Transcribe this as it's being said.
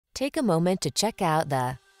Take a moment to check out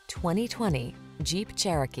the 2020 Jeep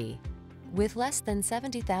Cherokee. With less than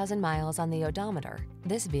 70,000 miles on the odometer,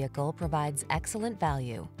 this vehicle provides excellent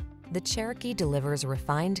value. The Cherokee delivers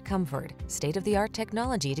refined comfort, state-of-the-art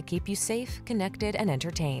technology to keep you safe, connected, and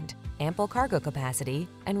entertained, ample cargo capacity,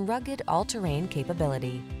 and rugged all-terrain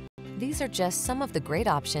capability. These are just some of the great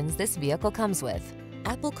options this vehicle comes with: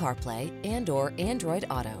 Apple CarPlay and/or Android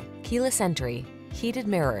Auto, keyless entry, heated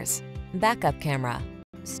mirrors, backup camera,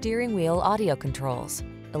 steering wheel audio controls,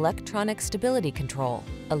 electronic stability control,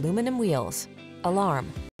 aluminum wheels,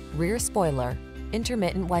 alarm, rear spoiler,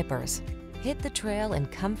 intermittent wipers. Hit the trail in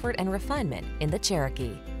comfort and refinement in the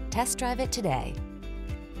Cherokee. Test drive it today.